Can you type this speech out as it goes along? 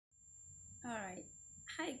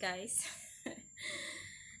Hi guys.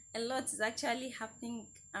 A lot is actually happening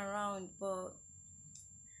around, but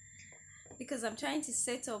because I'm trying to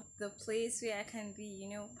set up the place where I can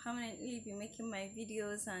be, permanently be making my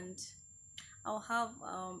videos, and I'll have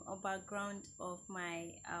a background of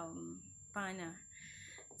my banner.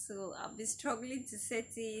 So I'll be struggling to set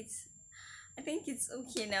it. I think it's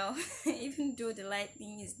okay now, even though the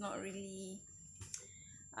lighting is not really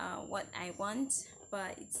what I want,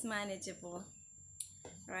 but it's manageable,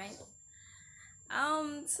 right?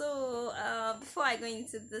 Before I go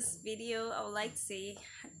into this video, I would like to say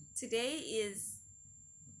today is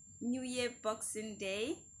New Year Boxing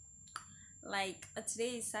Day.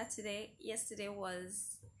 Today is Saturday, yesterday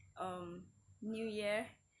was New Year,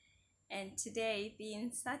 and today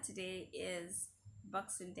being Saturday is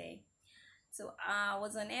Boxing Day. So I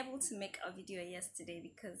was unable to make a video yesterday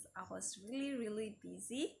because I was really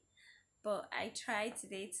busy, but I tried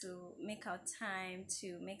today to make out time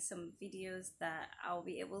to make some videos that I'll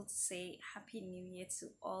be able to say Happy New Year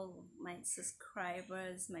to all of my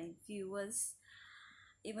subscribers, my viewers,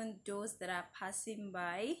 even those that are passing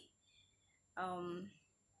by. I'm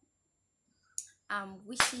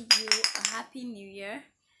wishing you a Happy New Year.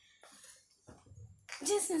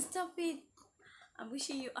 Jason, stop it. I'm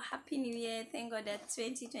wishing you a Happy New Year. Thank God that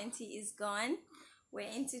 2020 is gone. We're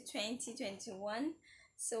into 2021.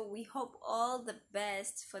 So we hope all the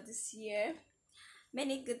best for this year.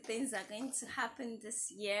 Many good things are going to happen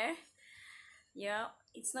this year. Yeah,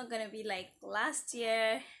 it's not going to be like last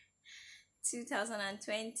year,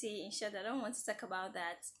 2020. In short, I don't want to talk about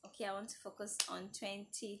that. Okay, I want to focus on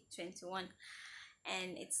 2021.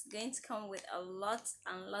 And it's going to come with a lot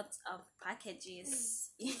and lots of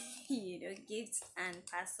packages, gifts and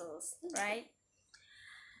parcels, right?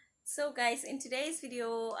 So guys, in today's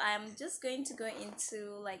video I'm just going to go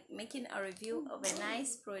into like making a review of a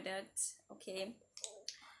nice product. Okay,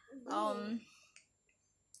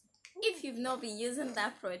 if you've not been using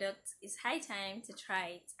that product, it's high time to try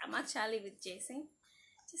it. I'm actually with Jason.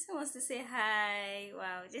 Jason wants to say hi.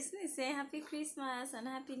 Wow, Jason is saying Happy Christmas and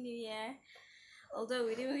Happy New Year. Although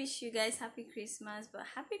we didn't wish you guys Happy Christmas, but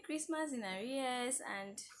Happy Christmas in arrears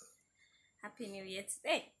and Happy New Year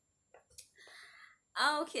today.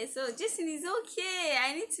 Okay, so Jason is okay.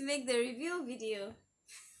 I need to make the review video.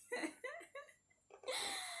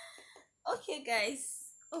 Okay, guys.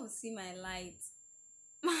 Oh, see my light.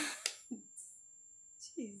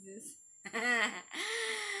 Jesus.